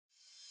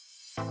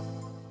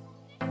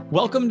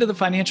Welcome to the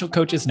Financial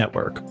Coaches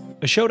Network,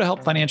 a show to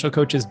help financial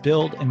coaches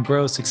build and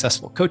grow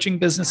successful coaching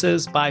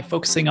businesses by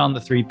focusing on the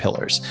three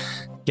pillars: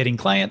 getting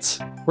clients,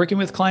 working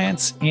with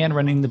clients, and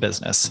running the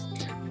business.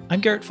 I'm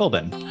Garrett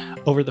Philbin.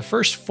 Over the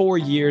first 4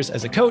 years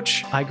as a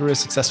coach, I grew a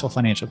successful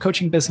financial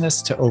coaching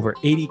business to over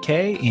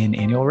 $80K in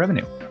annual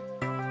revenue.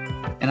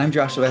 And I'm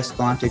Joshua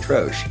Escalante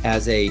Troche.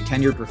 As a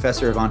tenured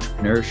professor of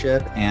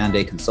entrepreneurship and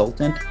a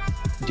consultant,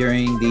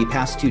 during the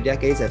past 2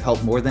 decades, I've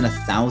helped more than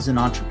 1,000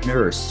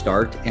 entrepreneurs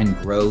start and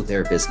grow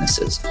their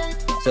businesses.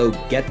 So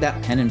get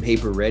that pen and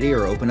paper ready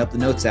or open up the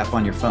Notes app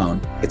on your phone.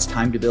 It's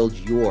time to build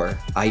your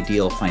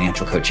ideal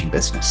financial coaching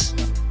business.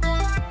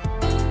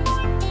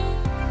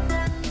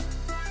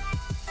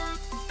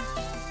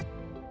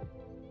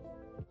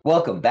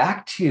 Welcome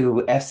back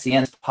to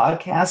FCN's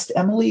podcast.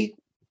 Emily,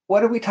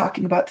 what are we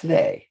talking about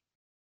today?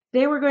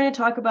 Today we're going to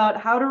talk about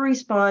how to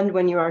respond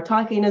when you are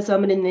talking to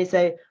someone and they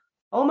say,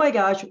 "Oh my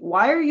gosh,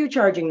 why are you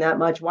charging that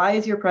much? Why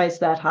is your price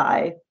that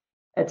high?"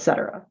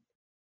 etc.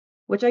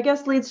 Which I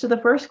guess leads to the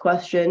first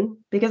question,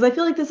 because I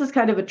feel like this is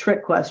kind of a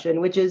trick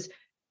question, which is,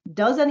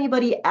 does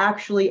anybody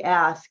actually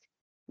ask,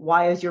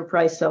 why is your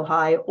price so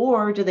high?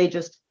 Or do they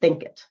just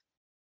think it?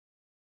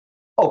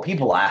 Oh,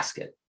 people ask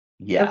it.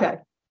 Yeah. Okay.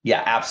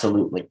 Yeah,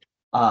 absolutely.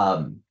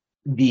 And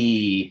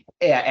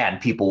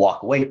people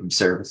walk away from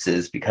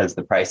services because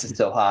the price is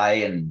so high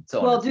and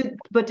so well,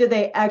 on. do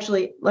they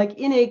actually, like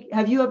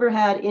have you ever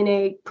had in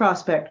a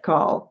prospect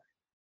call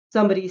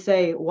somebody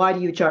say, "Why do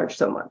you charge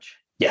so much?"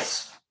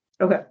 Yes.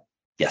 Okay.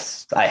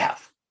 Yes, I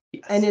have.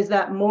 Yes. And is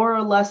that more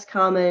or less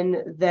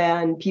common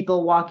than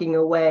people walking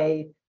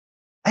away?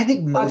 I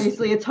think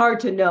obviously it's hard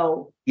to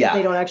know if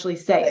they don't actually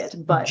say it,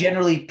 but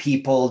generally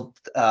people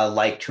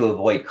like to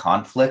avoid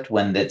conflict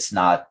when it's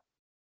not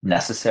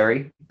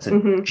necessary. It's a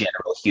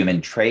general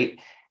human trait.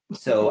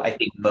 So I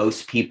think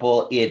most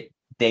people,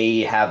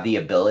 they have the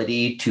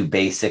ability to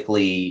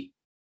basically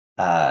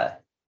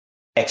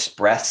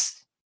express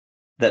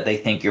that they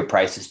think your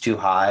price is too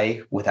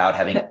high without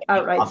having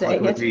outright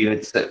saying with you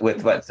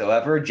with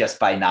whatsoever, just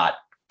by not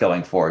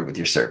going forward with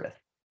your service.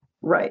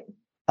 Right.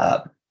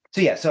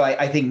 So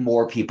I think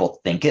more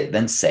people think it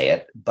than say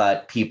it,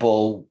 but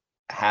people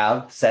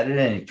have said it.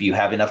 And if you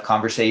have enough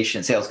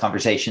sales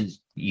conversations,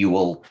 you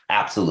will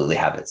absolutely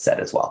have it said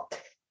as well.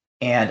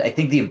 And I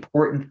think the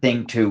important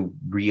thing to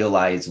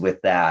realize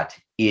with that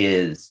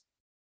is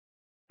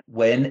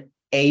when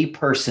a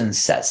person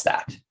says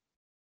that,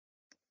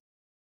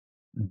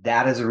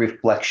 that is a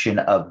reflection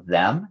of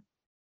them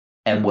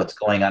and what's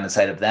going on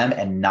inside of them,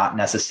 and not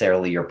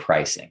necessarily your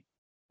pricing.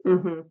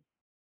 Mm-hmm.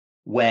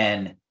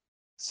 When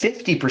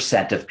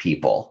 50% of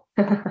people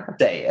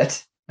say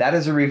it, that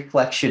is a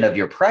reflection of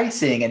your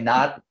pricing and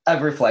not a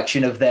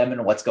reflection of them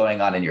and what's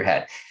going on in your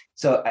head.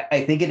 So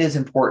I think it is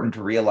important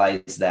to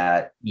realize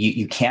that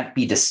you can't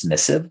be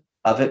dismissive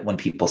of it when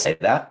people say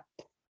that,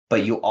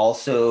 but you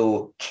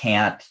also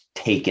can't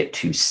take it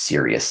too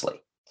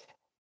seriously.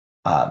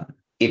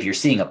 If you're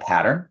seeing a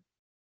pattern,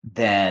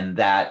 then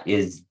that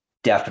is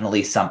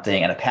definitely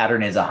something, and a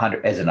pattern isn't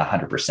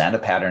 100%. A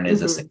pattern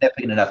is a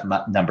significant enough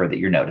number that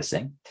you're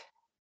noticing.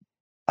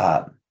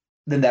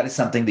 Then that is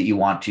something that you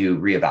want to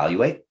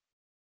reevaluate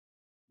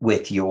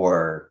with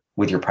your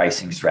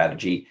pricing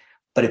strategy.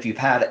 But if you've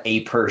had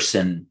a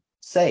person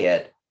say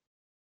it,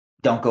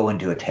 don't go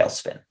into a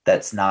tailspin.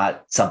 That's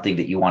not something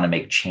that you want to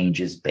make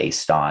changes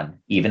based on,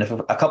 even if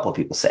a couple of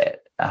people say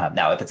it.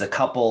 Now, if it's a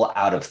couple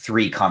out of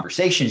 3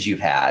 conversations you've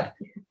had,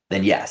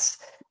 then yes.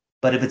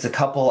 But if it's a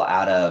couple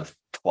out of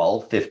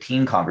 12,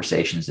 15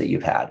 conversations that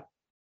you've had,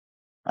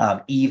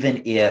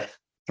 even if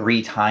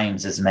 3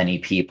 times as many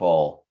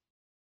people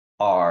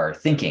are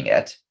thinking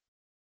it,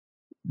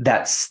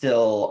 that's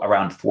still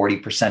around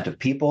 40% of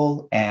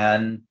people.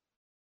 And,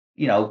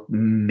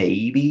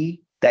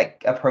 maybe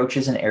that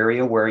approaches an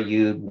area where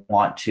you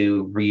want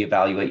to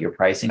reevaluate your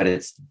pricing, but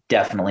it's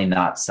definitely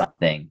not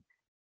something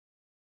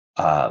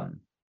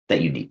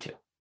that you need to.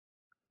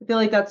 I feel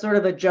like that's sort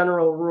of a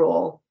general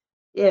rule.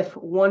 If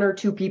 1 or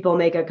 2 people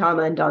make a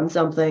comment on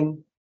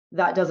something,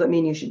 that doesn't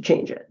mean you should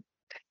change it.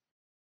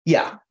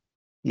 Yeah.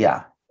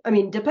 Yeah. I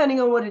mean,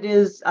 depending on what it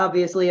is,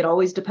 obviously it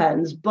always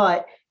depends,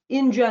 but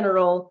in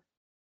general,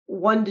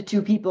 1 to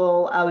 2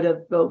 people out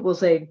of, we'll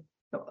say,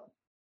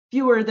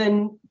 fewer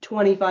than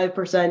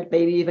 25%,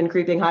 maybe even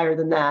creeping higher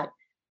than that,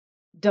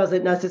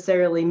 doesn't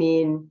necessarily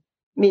means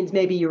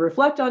maybe you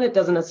reflect on it,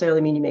 doesn't necessarily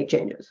mean you make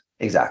changes.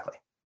 Exactly.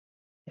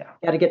 Yeah.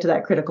 Got to get to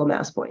that critical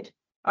mass point.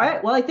 All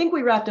right. Well, I think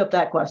we wrapped up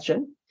that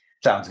question.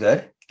 Sounds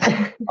good.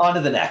 On to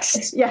the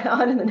next. Yeah,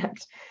 on to the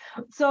next.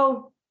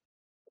 So,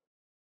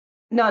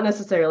 not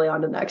necessarily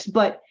on to the next,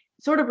 but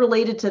sort of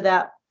related to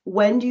that,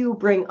 when do you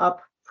bring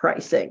up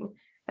pricing?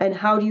 And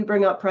how do you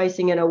bring up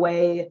pricing in a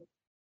way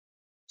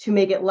to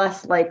make it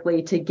less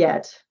likely to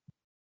get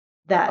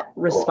that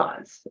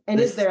response? And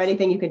is there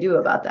anything you can do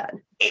about that?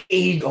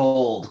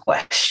 Age-old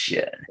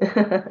question.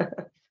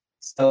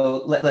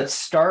 So let's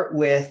start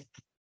with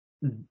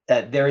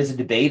there is a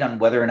debate on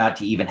whether or not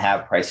to even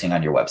have pricing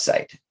on your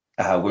website.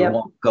 We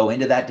won't go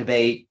into that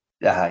debate.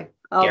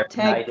 I'll Gary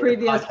and I tag did a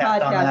previous podcast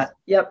on podcasts. that.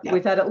 Yep. Yeah.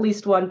 We've had at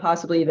least one,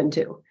 possibly even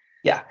two.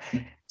 Yeah.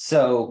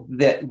 So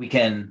that we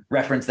can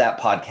reference that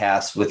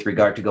podcast with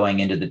regard to going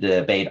into the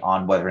debate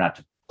on whether or not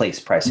to place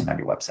pricing on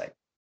your website.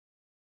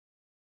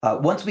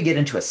 Once we get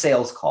into a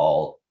sales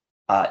call,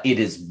 it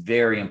is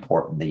very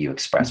important that you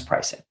express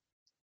pricing.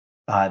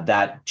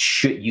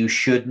 You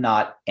should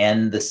not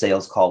end the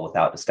sales call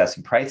without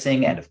discussing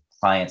pricing. And if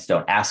clients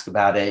don't ask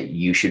about it,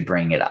 you should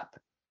bring it up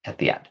at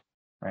the end,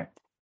 right?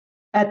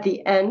 At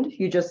the end,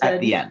 you just said?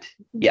 At the end,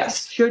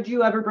 yes. Should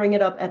you ever bring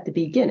it up at the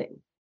beginning?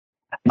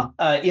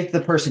 If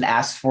the person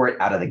asks for it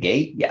out of the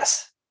gate,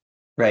 yes.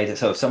 Right.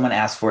 So if someone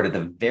asks for it at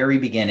the very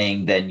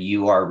beginning, then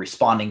you are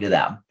responding to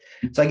them.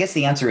 So I guess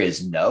the answer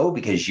is no,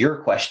 because your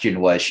question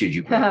was, should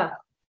you bring it up?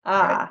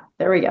 Right?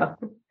 There we go.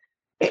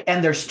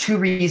 And there's two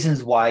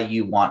reasons why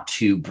you want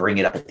to bring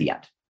it up at the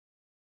end,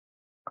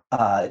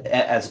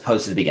 as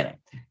opposed to the beginning.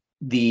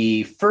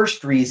 The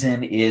first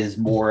reason is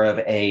more of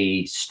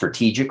a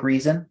strategic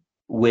reason,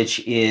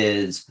 which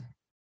is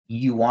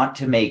you want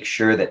to make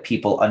sure that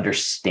people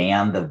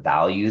understand the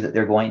value that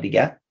they're going to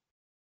get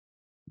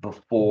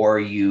before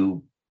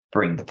you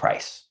bring the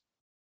price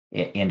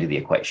into the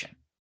equation,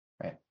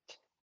 right?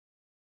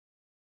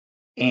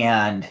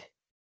 And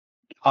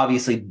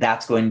obviously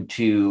that's going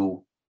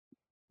to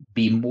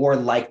be more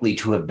likely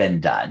to have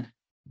been done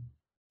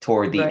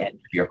toward the end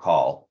of your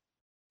call,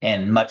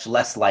 and much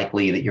less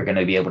likely that you're going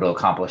to be able to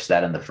accomplish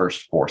that in the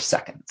first 4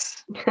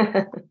 seconds.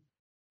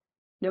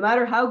 No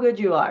matter how good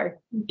you are,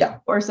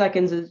 4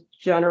 seconds is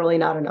generally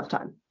not enough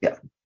time. Yeah.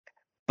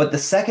 But the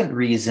second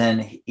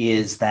reason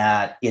is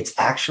that it's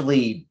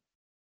actually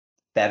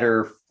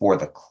better for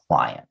the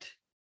client,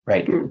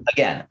 right?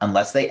 Again,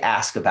 unless they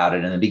ask about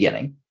it in the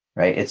beginning,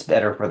 right? It's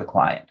better for the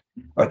client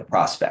or the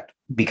prospect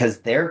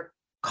because they're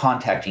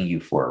contacting you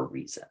for a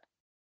reason,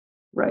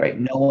 right?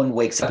 No one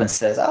wakes up and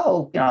says,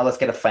 oh, let's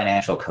get a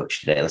financial coach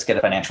today. Let's get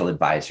a financial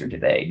advisor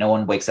today. No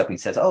one wakes up and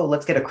says, oh,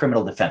 let's get a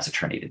criminal defense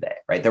attorney today,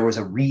 right? There was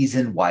a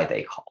reason why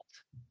they called,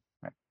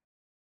 right?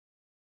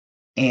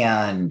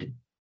 And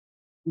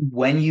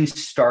when you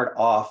start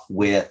off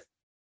with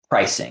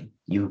pricing,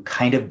 you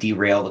kind of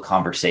derail the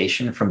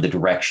conversation from the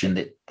direction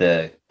that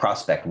the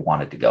prospect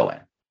wanted to go in,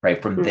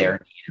 right? From their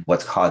need and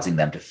what's causing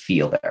them to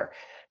feel there.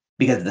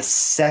 Because the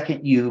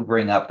second you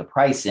bring up the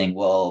pricing,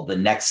 well, the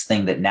next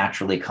thing that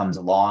naturally comes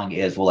along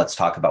is, well, let's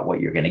talk about what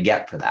you're going to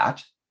get for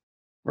that,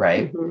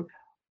 right?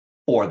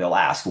 Or they'll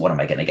ask, what am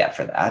I going to get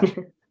for that,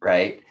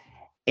 right?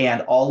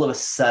 And all of a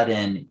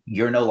sudden,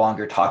 you're no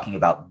longer talking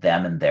about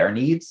them and their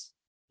needs.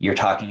 You're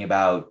talking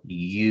about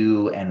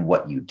you and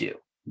what you do.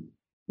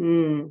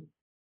 And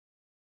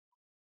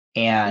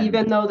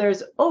even though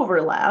there's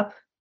overlap,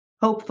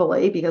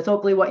 hopefully, because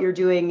hopefully what you're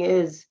doing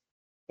is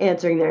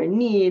answering their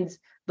needs,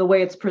 the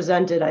way it's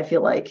presented, I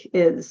feel like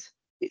is.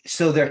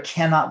 So there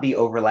cannot be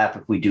overlap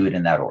if we do it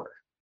in that order.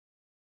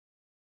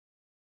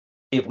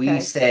 If we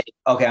say,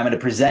 okay, I'm going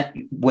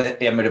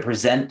to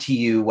present to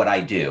you what I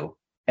do,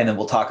 and then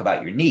we'll talk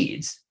about your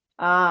needs.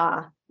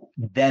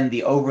 Then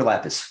the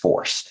overlap is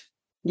forced.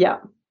 Yeah.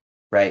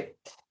 Right.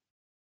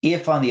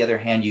 If, on the other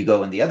hand, you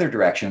go in the other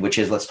direction, which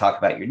is let's talk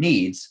about your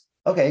needs.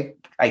 Okay,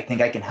 I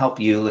think I can help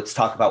you. Let's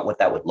talk about what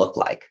that would look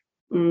like.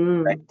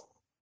 Right.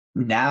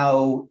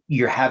 Now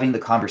you're having the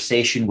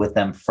conversation with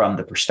them from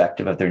the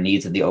perspective of their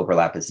needs, and the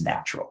overlap is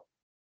natural.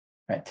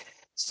 Right.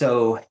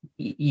 So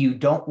you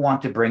don't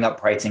want to bring up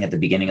pricing at the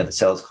beginning of the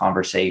sales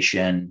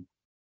conversation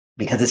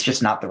because it's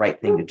just not the right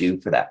thing to do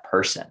for that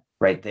person.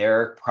 Right.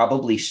 They're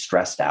probably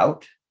stressed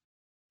out.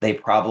 They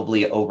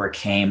probably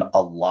overcame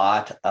a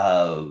lot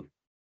of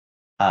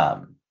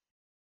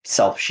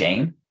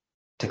self-shame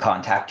to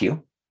contact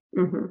you,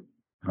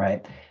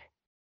 right?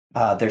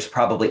 There's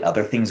probably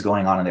other things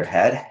going on in their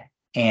head.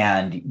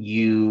 And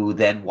you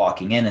then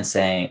walking in and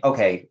saying,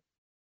 okay,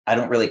 I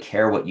don't really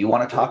care what you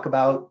want to talk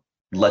about.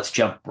 Let's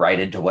jump right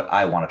into what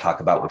I want to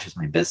talk about, which is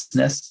my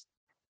business.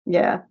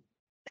 Yeah.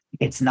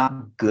 It's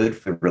not good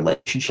for the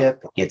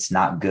relationship. It's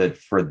not good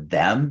for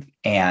them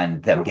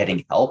and them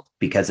getting help,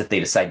 because if they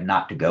decide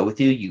not to go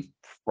with you, you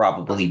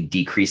probably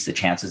decrease the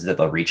chances that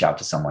they'll reach out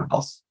to someone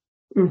else.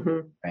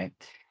 Right.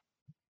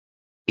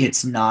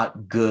 It's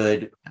not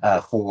good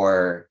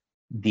for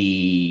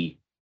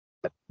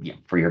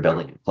your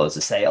ability to close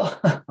a sale.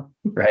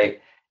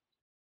 Right.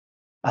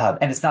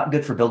 And it's not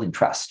good for building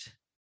trust.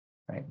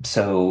 Right.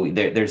 So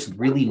there's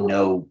really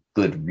no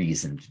good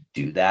reason to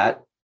do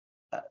that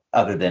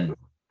other than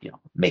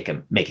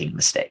making a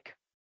mistake.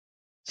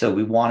 So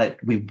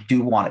we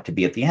do want it to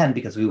be at the end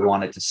because we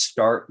want it to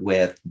start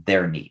with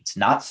their needs,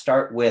 not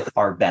start with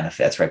our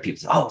benefits, right? People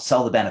say, oh,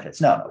 sell the benefits.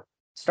 No.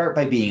 Start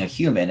by being a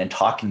human and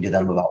talking to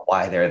them about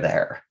why they're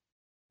there,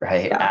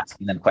 right? Yeah.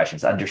 Asking them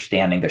questions,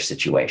 understanding their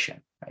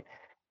situation, right?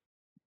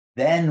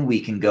 Then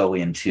we can go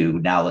into,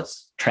 now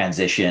let's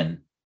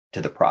transition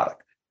to the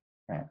product,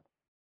 right?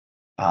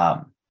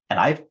 And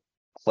I've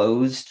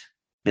closed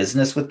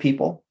business with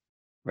people,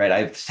 right?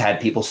 I've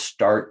had people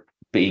start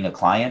being a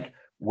client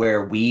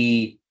where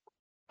we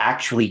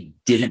actually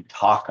didn't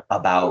talk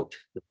about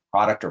the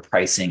product or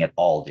pricing at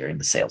all during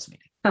the sales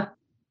meeting.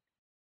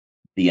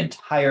 the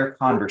entire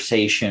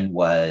conversation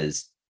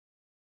was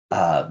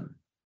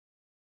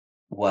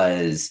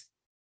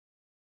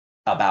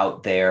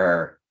about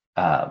their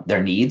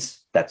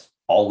needs. That's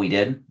all we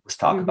did, was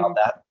talk about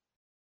that.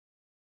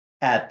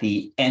 At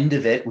the end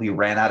of it, we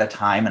ran out of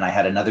time and I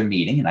had another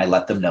meeting and I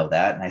let them know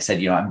that. And I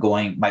said,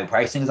 my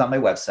pricing is on my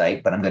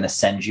website, but I'm going to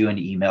send you an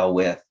email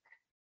with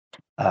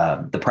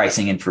the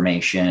pricing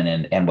information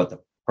and what the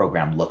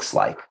program looks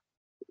like.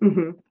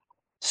 Mm-hmm.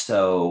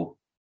 So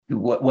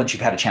once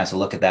you've had a chance to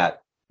look at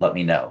that, let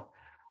me know.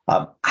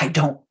 I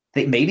don't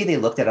think, maybe they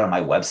looked at it on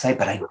my website,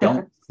 but I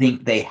don't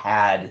think they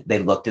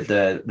looked at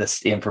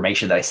this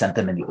information that I sent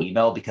them in the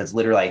email, because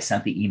literally I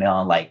sent the email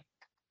and like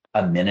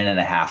a minute and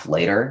a half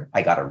later,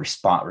 I got a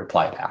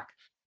reply back,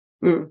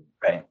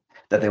 right?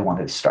 That they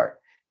wanted to start.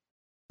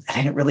 I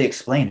didn't really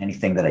explain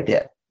anything that I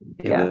did.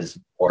 It was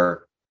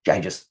more,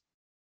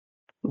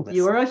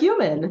 you are a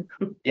human.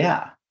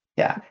 Yeah.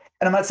 And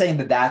I'm not saying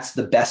that that's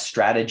the best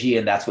strategy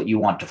and that's what you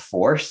want to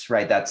force,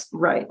 right? That's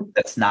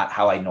not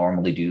how I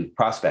normally do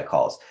prospect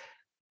calls.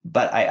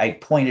 But I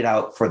pointed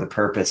out for the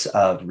purpose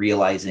of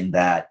realizing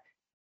that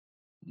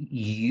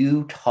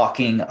you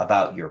talking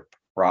about your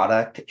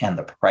product and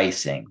the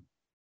pricing,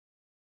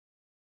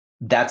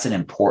 that's an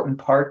important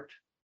part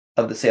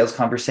of the sales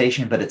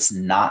conversation, but it's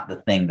not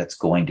the thing that's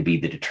going to be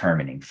the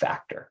determining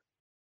factor,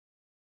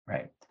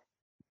 right?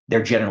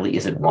 There generally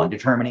isn't one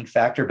determining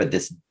factor, but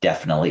this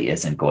definitely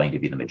isn't going to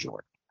be the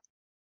majority.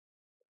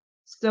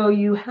 So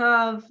you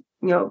have,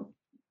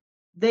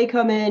 they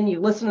come in, you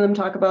listen to them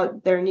talk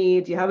about their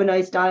needs, you have a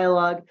nice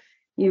dialogue,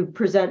 you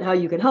present how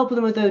you can help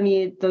them with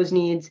those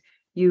needs,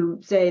 you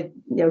say,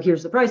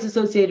 here's the price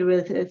associated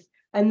with it.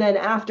 And then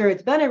after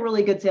it's been a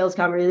really good sales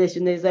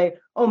conversation, they say,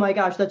 oh my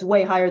gosh, that's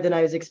way higher than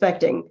I was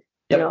expecting,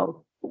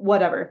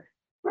 whatever.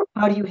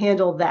 How do you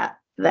handle that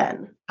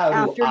then?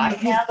 How do I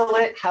handle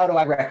it? How do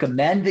I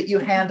recommend that you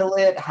handle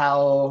it?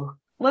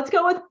 Let's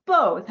go with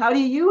both. How do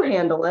you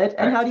handle it?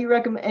 And how do you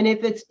recommend, and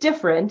if it's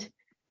different,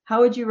 how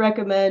would you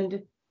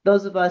recommend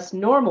those of us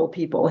normal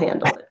people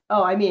handle it?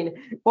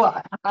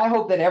 Well, I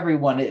hope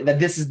that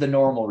this is the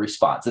normal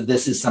response, that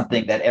this is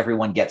something that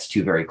everyone gets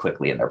to very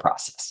quickly in their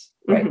process,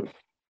 right? Mm-hmm.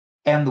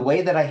 And the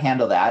way that I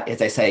handle that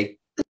is I say,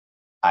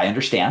 I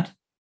understand,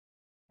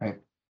 right?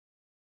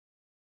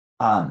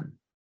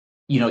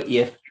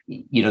 If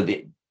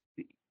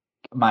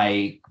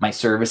my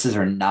services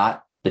are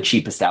not the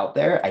cheapest out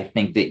there, I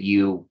think that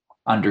you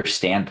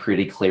understand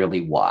pretty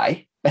clearly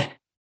why,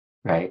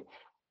 right?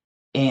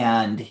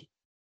 And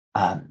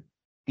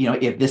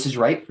if this is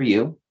right for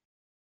you,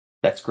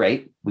 that's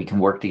great. We can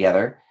work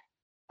together.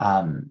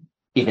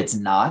 If it's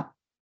not,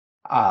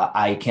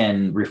 I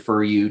can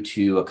refer you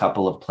to a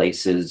couple of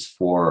places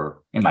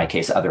for, in my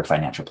case, other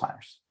financial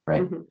planners,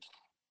 right? Mm-hmm.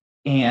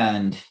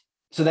 And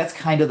so that's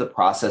kind of the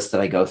process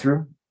that I go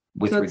through.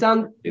 So it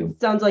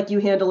sounds like you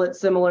handle it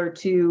similar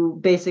to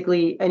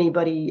basically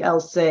anybody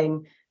else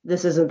saying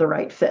this isn't the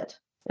right fit.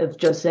 It's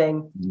just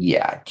saying,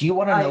 yeah. Do you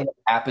want to know what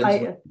happens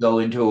when you go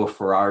into a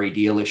Ferrari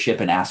dealership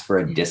and ask for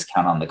a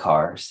discount on the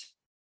cars?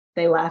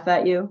 They laugh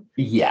at you.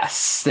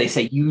 Yes. They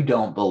say, you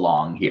don't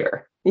belong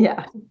here.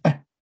 Yeah.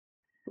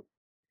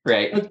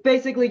 Right. It's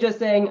basically just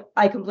saying,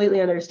 I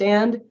completely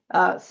understand.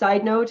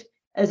 Side note,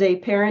 as a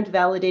parent,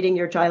 validating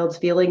your child's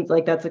feelings,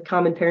 like that's a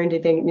common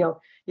parenting thing.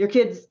 Your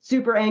kid's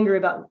super angry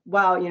about,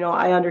 wow,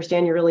 I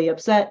understand you're really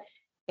upset.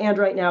 And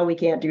right now we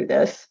can't do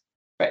this.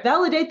 Right.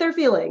 Validate their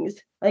feelings.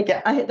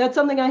 That's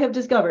something I have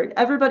discovered.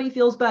 Everybody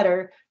feels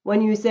better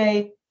when you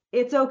say,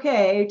 it's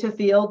okay to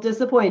feel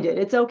disappointed.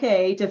 It's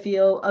okay to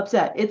feel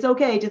upset. It's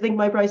okay to think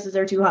my prices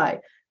are too high.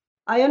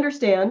 I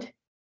understand.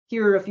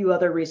 Here are a few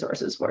other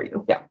resources for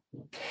you. Yeah.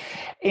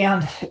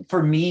 And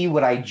for me,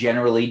 what I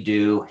generally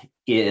do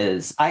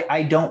is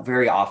I don't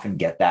very often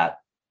get that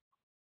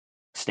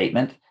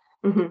statement.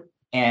 Mm-hmm.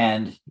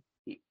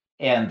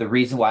 And the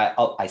reason why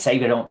I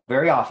say I don't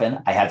very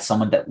often, I had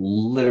someone that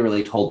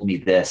literally told me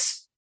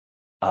this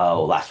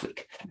last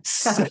week.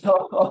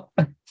 So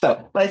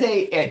when I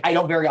say I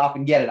don't very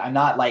often get it, I'm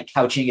not like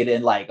couching it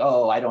in like,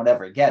 oh, I don't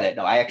ever get it.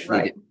 No, I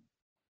actually do.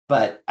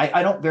 But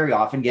I don't very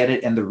often get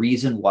it. And the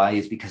reason why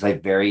is because I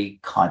very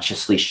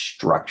consciously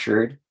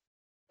structured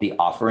the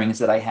offerings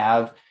that I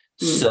have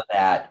so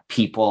that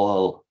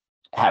people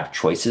have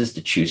choices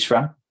to choose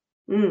from.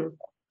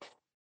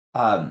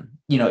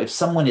 If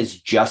someone is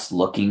just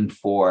looking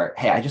for,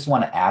 hey, I just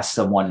want to ask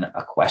someone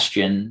a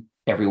question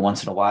every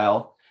once in a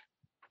while,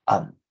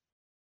 I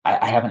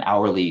have an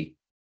hourly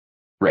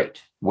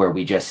rate where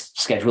we just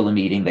schedule a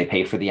meeting, they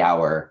pay for the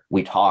hour,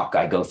 we talk,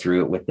 I go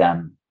through it with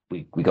them.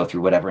 We go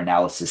through whatever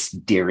analysis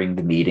during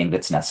the meeting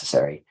that's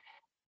necessary,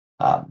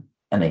 and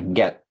they can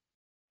get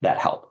that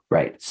help,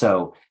 right?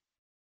 So,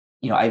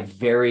 now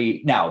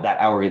that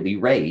hourly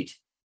rate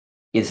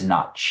is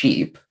not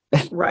cheap,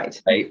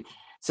 right? Right.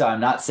 So I'm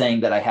not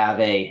saying that I have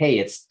hey,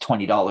 it's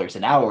 $20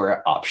 an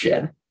hour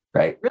option,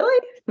 right?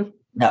 Really?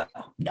 No.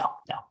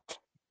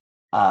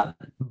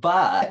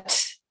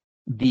 But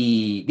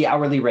the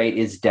hourly rate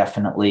is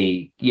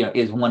definitely,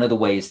 is one of the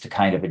ways to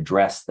kind of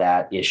address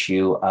that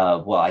issue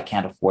of, well, I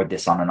can't afford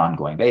this on an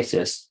ongoing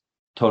basis.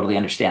 Totally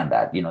understand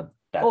that,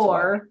 that's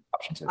or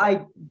options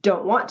I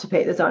don't want to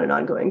pay this on an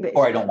ongoing basis.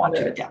 Or I don't want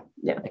to.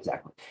 Yeah,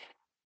 exactly.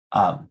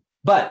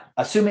 But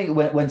assuming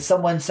when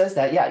someone says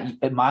that,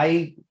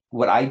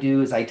 what I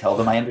do is I tell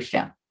them I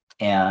understand,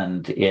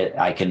 and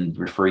I can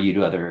refer you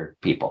to other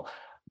people,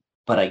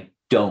 but I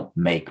don't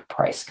make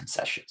price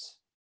concessions.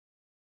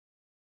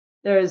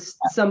 There's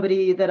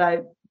somebody that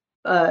I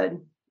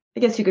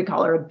guess you could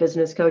call her a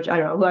business coach. I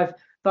don't know, who I've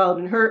followed,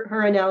 and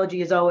her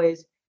analogy is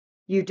always,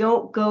 you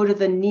don't go to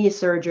the knee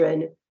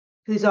surgeon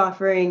who's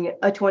offering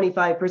a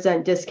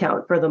 25%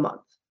 discount for the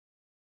month.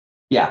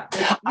 Yeah.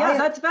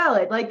 That's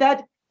valid. Like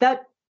that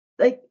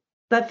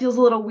feels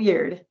a little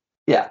weird.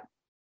 Yeah.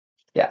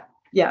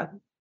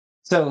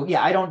 So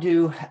I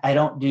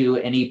don't do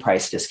any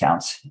price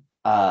discounts.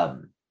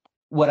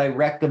 What I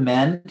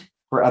recommend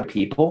for other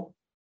people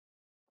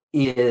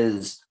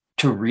is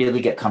to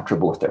really get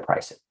comfortable with their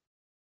pricing.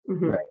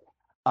 Mm-hmm. Right.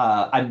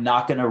 I'm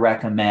not going to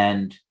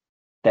recommend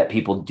that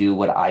people do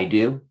what I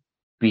do,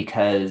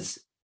 because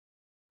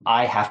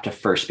I have to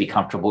first be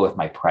comfortable with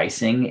my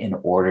pricing in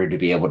order to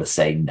be able to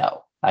say,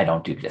 no, I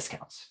don't do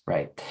discounts.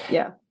 Right.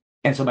 Yeah.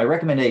 And so my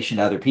recommendation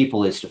to other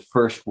people is to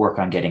first work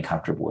on getting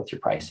comfortable with your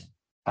pricing.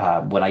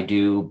 When I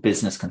do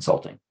business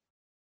consulting,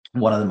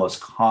 one of the most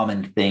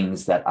common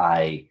things that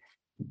I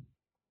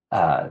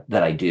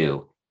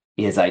do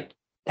is I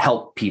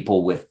help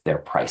people with their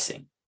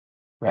pricing,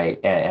 right?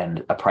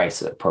 And a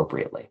price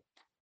appropriately.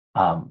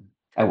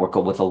 I work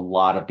with a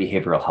lot of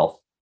behavioral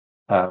health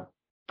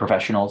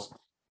professionals,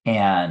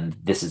 and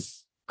this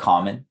is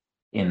common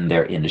in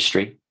their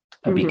industry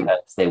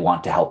because they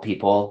want to help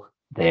people.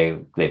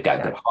 They've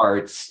got good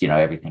hearts,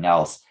 everything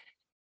else.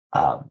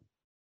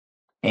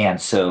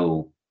 And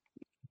so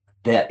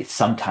that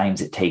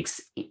sometimes it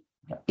takes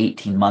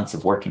 18 months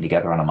of working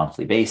together on a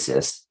monthly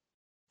basis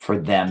for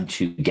them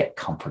to get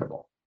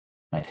comfortable.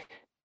 Right?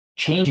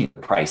 Changing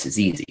the price is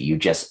easy. You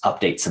just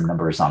update some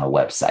numbers on a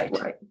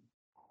website. Right.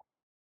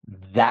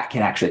 That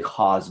can actually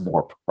cause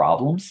more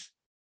problems,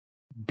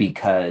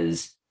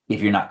 because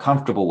if you're not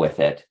comfortable with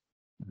it,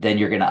 then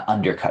you're going to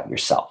undercut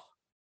yourself.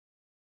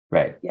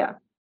 Right. Yeah.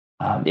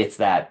 It's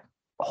that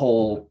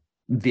whole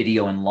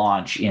video and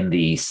launch in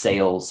the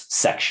sales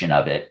section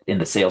of it, in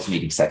the sales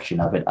meeting section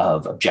of it,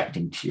 of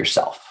objecting to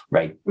yourself,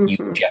 right? Mm-hmm. You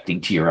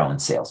objecting to your own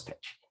sales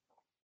pitch.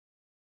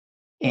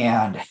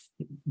 And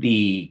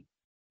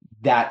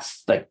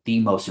that's like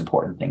the most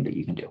important thing that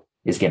you can do,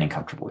 is getting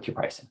comfortable with your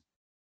pricing.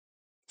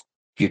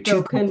 If you're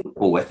too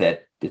comfortable with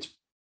it, it's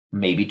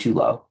maybe too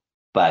low,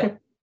 but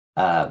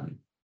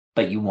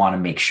you want to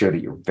make sure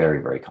that you're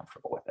very, very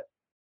comfortable with it.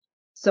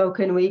 So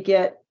can we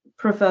get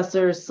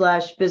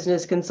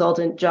Professor/business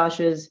consultant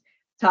Josh's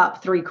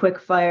top 3 quick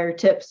fire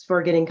tips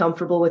for getting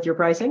comfortable with your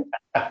pricing?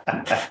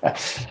 The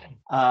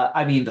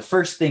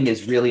first thing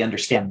is really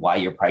understand why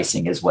your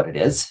pricing is what it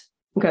is.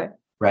 Okay.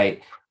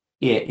 Right.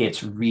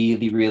 It's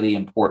really, really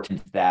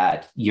important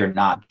that you're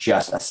not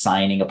just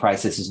assigning a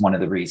price. This is one of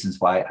the reasons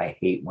why I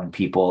hate when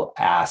people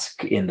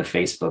ask in the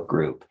Facebook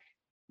group,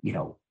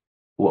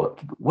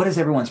 what is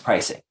everyone's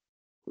pricing?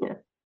 Yeah.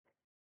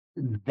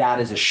 That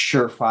is a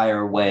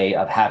surefire way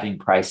of having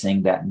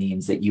pricing that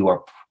means that you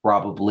are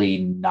probably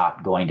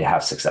not going to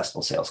have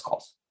successful sales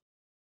calls.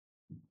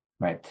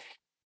 Right.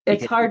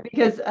 It's hard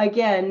because,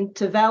 again,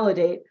 to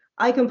validate,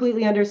 I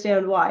completely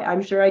understand why.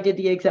 I'm sure I did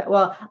I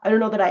don't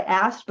know that I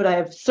asked, but I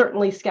have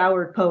certainly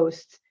scoured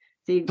posts.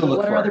 See,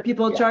 what are other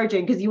people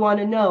charging? Because you want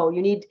to know,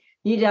 you need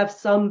to have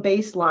some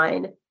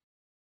baseline,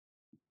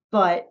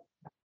 but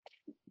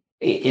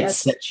it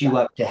sets you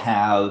up to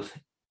have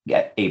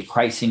a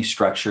pricing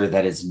structure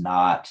that is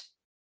not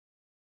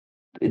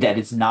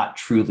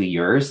truly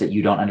yours, that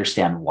you don't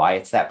understand why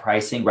it's that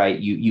pricing, right?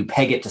 You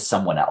peg it to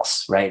someone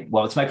else, right?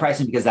 Well, it's my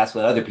pricing because that's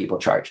what other people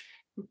charge.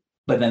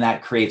 But then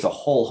that creates a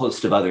whole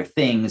host of other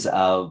things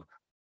of,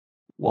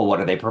 well, what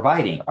are they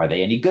providing? Are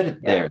they any good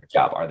at their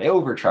job? Are they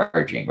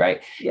overcharging,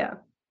 right? Yeah.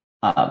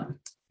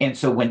 And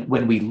so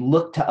when we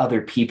look to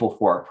other people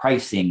for our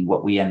pricing,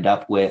 what we end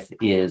up with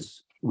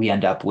is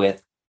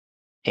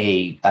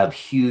a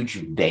huge,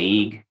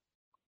 vague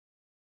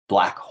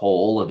black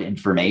hole of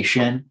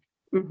information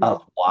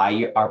of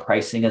why our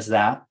pricing is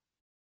that.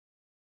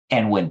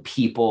 And when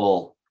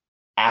people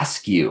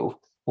ask you,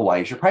 well, why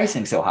is your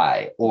pricing so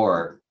high?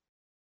 Or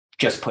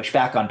just push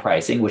back on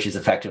pricing, which is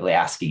effectively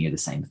asking you the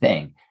same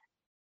thing,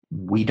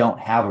 we don't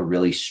have a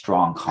really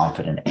strong,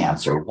 confident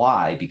answer.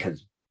 Why?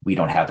 Because we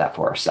don't have that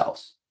for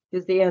ourselves.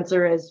 Because the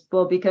answer is,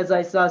 well, because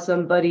I saw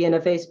somebody in a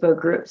Facebook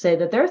group say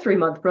that their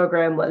 3-month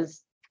program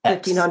was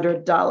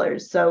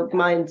 $1,500. So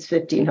mine's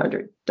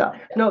 $1,500.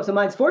 No, so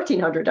mine's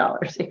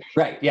 $1,400.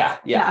 Right.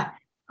 Yeah.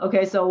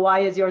 Okay. So why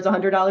is yours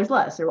 $100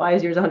 less? Or why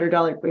is yours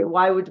 $100?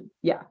 Why would,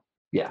 Yeah.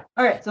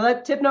 All right. So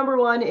that tip number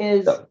 1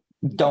 is,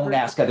 don't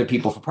ask other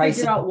people for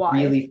pricing. Figure out why.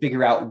 Really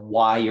figure out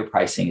why your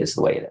pricing is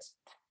the way it is.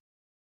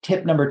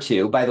 tip number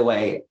 2, by the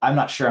way, I'm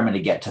not sure I'm going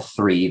to get to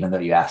 3, even though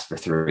you asked for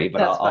 3,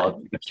 but I'll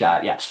give a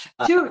shot. Yeah.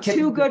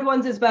 Two good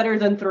ones is better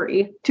than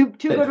 3. Two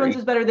good ones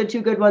is better than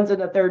 2 good ones,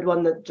 and a third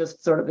one that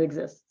just sort of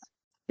exists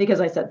because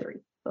I said 3,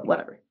 but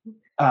whatever.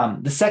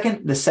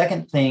 The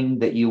second thing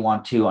that you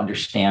want to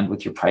understand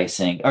with your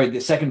pricing, or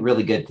the second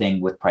really good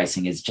thing with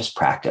pricing, is just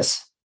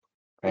practice,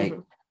 right?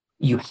 Mm-hmm.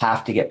 You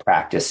have to get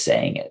practice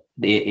saying it.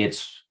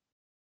 It's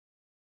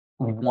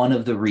one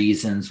of the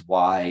reasons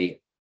why,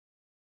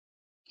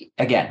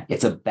 again,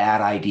 it's a bad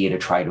idea to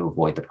try to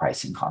avoid the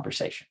pricing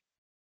conversation,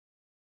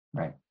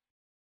 right?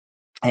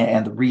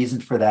 And the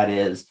reason for that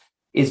is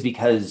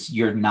because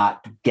you're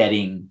not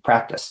getting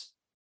practice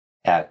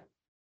at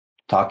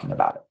talking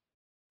about it,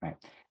 right?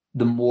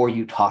 The more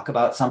you talk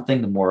about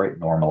something, the more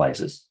it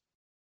normalizes,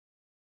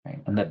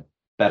 right? And the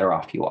better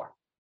off you are.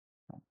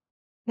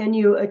 Can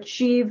you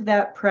achieve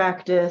that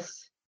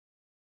practice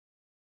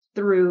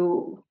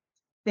through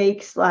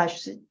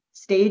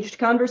fake/staged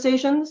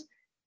conversations?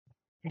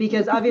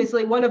 Because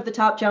obviously one of the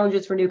top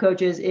challenges for new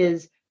coaches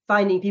is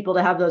finding people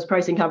to have those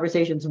pricing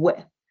conversations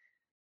with.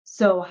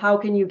 So how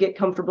can you get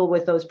comfortable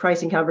with those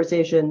pricing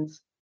conversations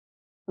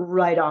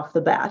right off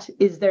the bat?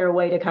 Is there a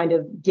way to kind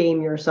of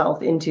game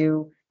yourself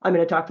into, I'm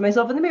going to talk to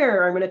myself in the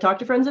mirror, I'm going to talk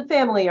to friends and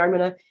family, I'm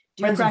going to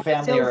do friends and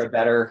family are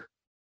better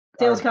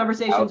sales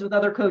conversations with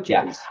other coaches?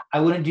 Yeah, I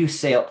wouldn't do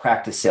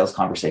practice sales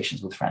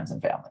conversations with friends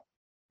and family.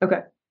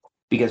 Okay.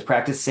 Because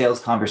practice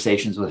sales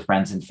conversations with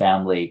friends and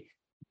family,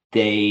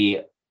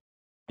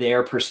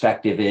 their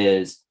perspective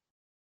is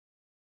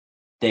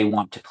they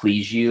want to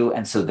please you,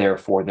 and so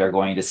therefore they're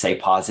going to say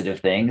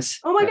positive things.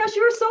 Oh my gosh,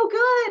 you're so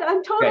good!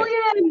 I'm totally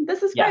in.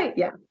 This is great.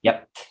 Yeah.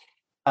 Yep.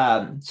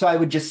 So I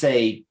would just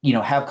say,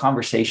 have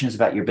conversations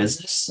about your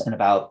business and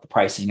about the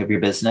pricing of your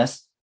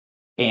business,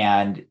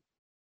 and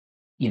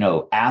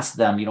ask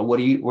them, what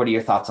are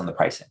your thoughts on the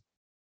pricing,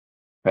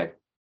 right?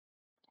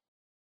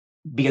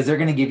 Because they're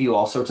going to give you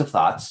all sorts of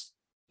thoughts.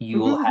 You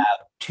will have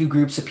 2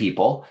 groups of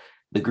people: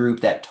 the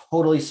group that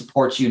totally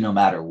supports you no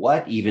matter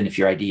what, even if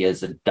your idea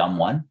is a dumb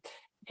one,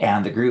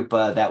 and the group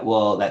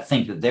that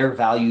think that their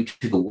value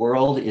to the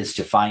world is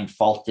to find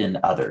fault in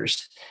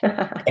others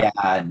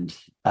and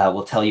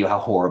will tell you how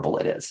horrible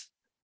it is.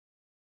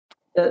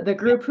 The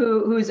group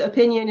whose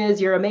opinion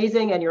is you're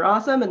amazing and you're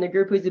awesome, and the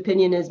group whose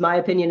opinion is my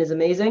opinion is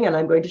amazing and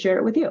I'm going to share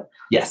it with you.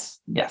 Yes.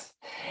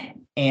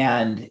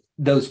 And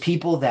those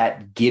people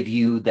that give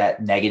you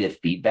that negative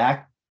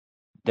feedback,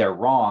 they're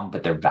wrong,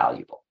 but they're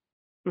valuable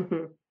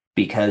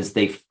because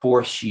they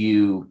force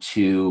you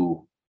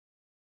to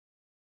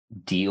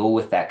deal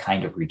with that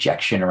kind of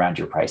rejection around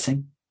your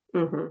pricing,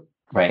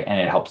 right? And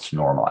it helps to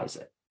normalize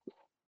it.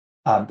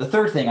 The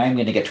third thing, I'm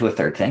going to get to a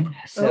third thing.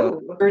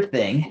 So the third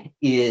thing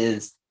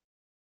is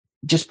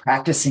just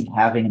practicing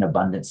having an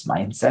abundance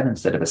mindset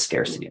instead of a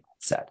scarcity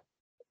mindset.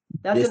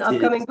 That's an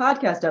upcoming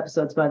podcast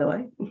episodes, by the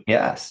way.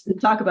 Yes. To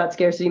talk about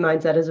scarcity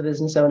mindset as a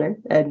business owner.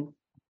 And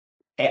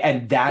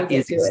that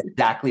is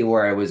exactly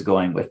where I was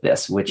going with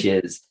this, which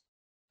is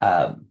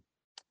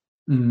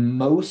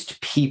most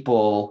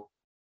people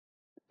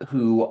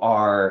who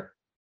are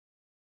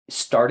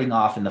starting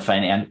off in the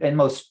finance, and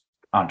most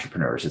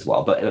entrepreneurs as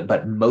well,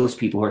 but most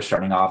people who are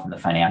starting off in the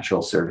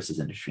financial services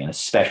industry, and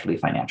especially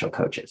financial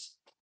coaches,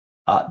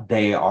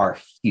 they are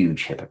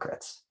huge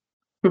hypocrites,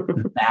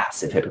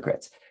 massive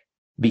hypocrites,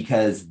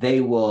 because they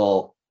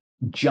will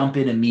jump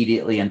in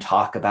immediately and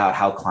talk about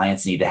how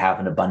clients need to have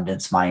an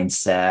abundance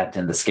mindset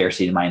and the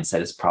scarcity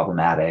mindset is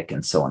problematic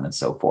and so on and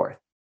so forth.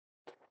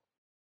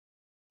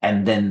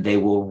 And then they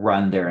will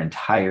run their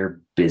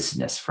entire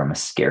business from a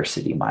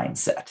scarcity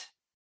mindset.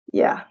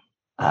 Yeah.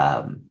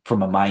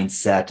 From a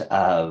mindset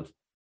of,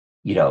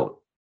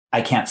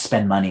 I can't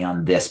spend money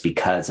on this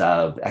because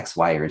of X,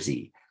 Y, or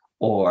Z,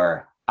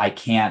 or I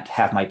can't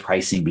have my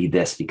pricing be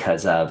this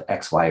because of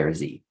X, Y, or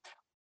Z,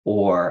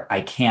 or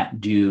I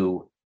can't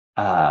do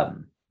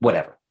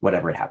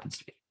whatever it happens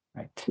to be,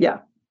 right? Yeah.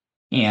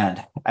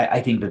 And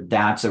I think that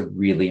that's a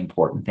really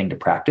important thing to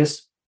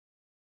practice.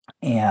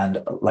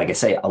 And like I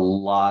say, a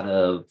lot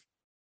of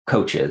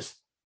coaches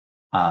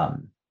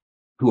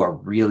who are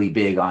really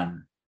big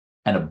on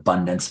an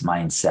abundance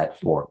mindset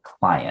for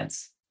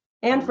clients.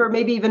 And for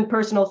maybe even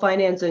personal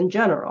finance in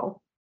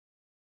general.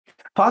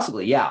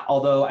 Possibly, yeah.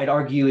 Although I'd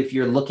argue if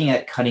you're looking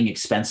at cutting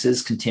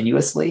expenses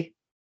continuously,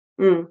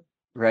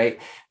 right?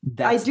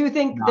 I do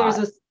think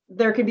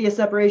there can be a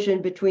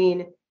separation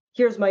between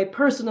here's my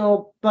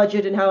personal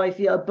budget and how I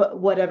feel, but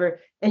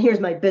whatever, and here's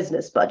my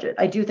business budget.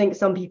 I do think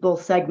some people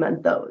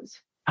segment those.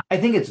 I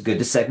think it's good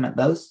to segment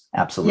those,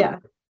 absolutely. Yeah.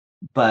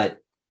 But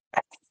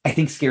I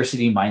think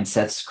scarcity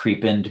mindsets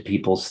creep into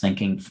people's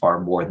thinking far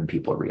more than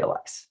people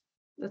realize.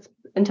 That's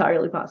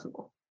entirely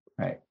possible.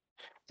 Right.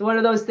 It's one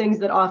of those things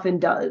that often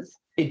does.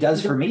 It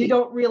does for me. You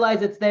don't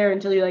realize it's there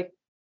until you're like,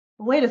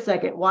 wait a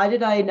second, why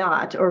did I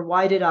not? Or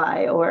why did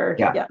I? Or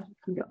yeah.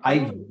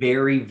 I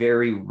very,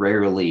 very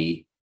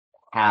rarely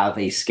have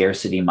a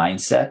scarcity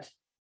mindset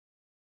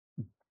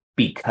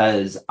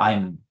because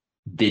I'm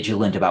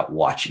vigilant about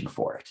watching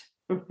for it.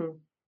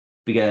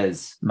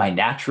 because my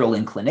natural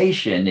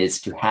inclination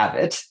is to have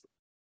it.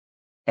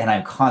 And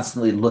I'm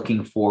constantly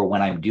looking for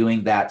when I'm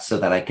doing that so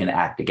that I can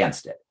act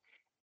against it.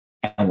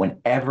 And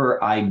whenever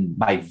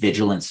my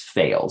vigilance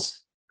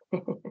fails,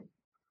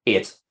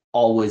 it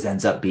always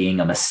ends up being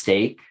a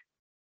mistake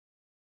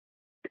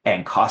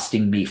and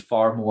costing me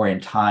far more in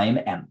time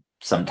and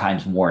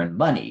sometimes more in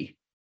money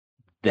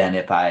than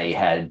if I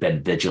had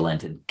been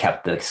vigilant and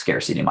kept the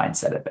scarcity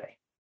mindset at bay.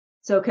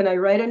 So can I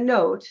write a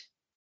note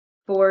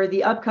for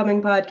the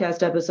upcoming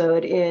podcast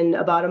episode in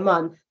about a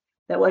month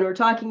that when we're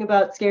talking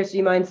about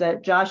scarcity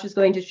mindset, Josh is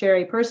going to share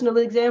a personal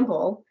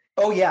example?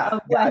 Oh, yeah.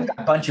 I've got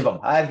a bunch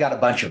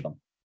of them.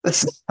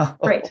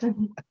 Great.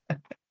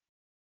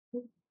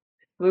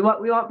 We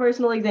want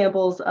personal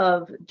examples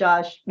of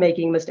Josh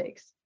making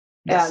mistakes.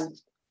 Yes.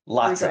 And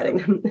lots regretting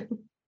them.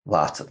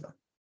 Lots of them.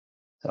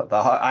 So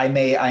I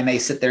may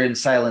sit there in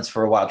silence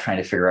for a while trying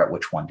to figure out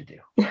which one to do.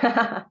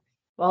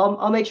 Well,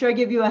 I'll make sure I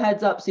give you a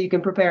heads up so you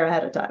can prepare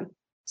ahead of time.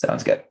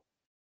 Sounds good.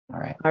 All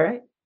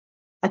right.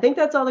 I think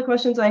that's all the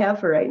questions I have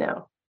for right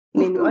now. I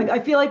mean, I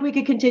feel like we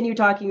could continue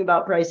talking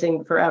about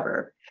pricing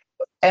forever.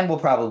 And we'll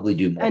probably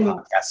do more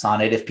podcasts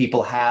on it. If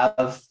people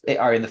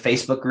are in the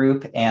Facebook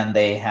group and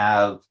they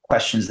have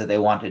questions that they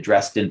want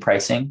addressed in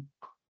pricing,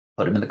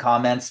 put them in the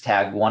comments,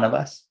 tag one of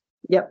us.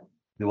 Yep.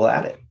 We will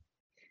add it.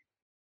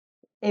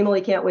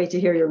 Emily can't wait to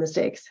hear your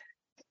mistakes.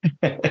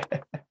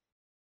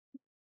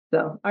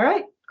 So, all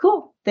right,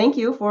 cool. Thank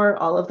you for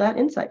all of that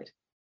insight.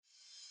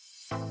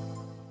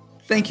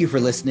 Thank you for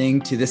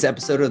listening to this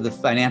episode of the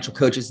Financial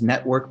Coaches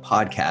Network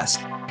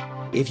podcast.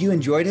 If you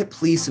enjoyed it,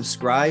 please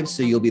subscribe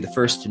so you'll be the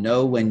first to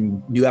know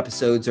when new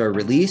episodes are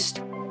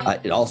released.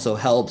 It also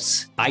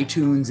helps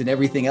iTunes and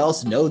everything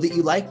else know that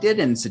you liked it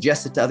and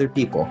suggest it to other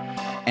people.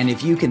 And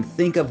if you can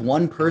think of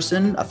one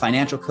person, a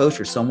financial coach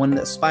or someone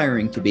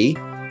aspiring to be,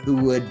 who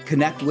would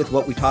connect with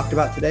what we talked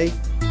about today,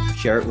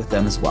 share it with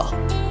them as well.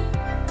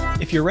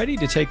 If you're ready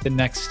to take the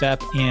next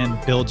step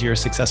and build your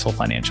successful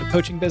financial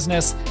coaching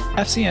business,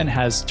 FCN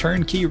has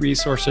turnkey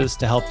resources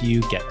to help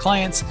you get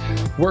clients,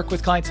 work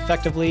with clients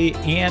effectively,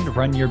 and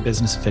run your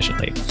business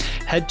efficiently.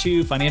 Head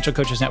to Financial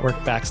Coaches Network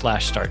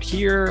 /start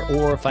here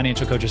or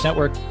Financial Coaches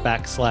Network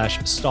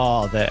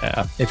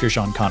 /stall if you're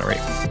Sean Connery.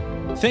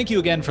 Thank you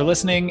again for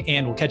listening,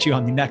 and we'll catch you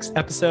on the next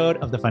episode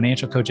of the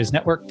Financial Coaches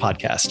Network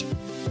podcast.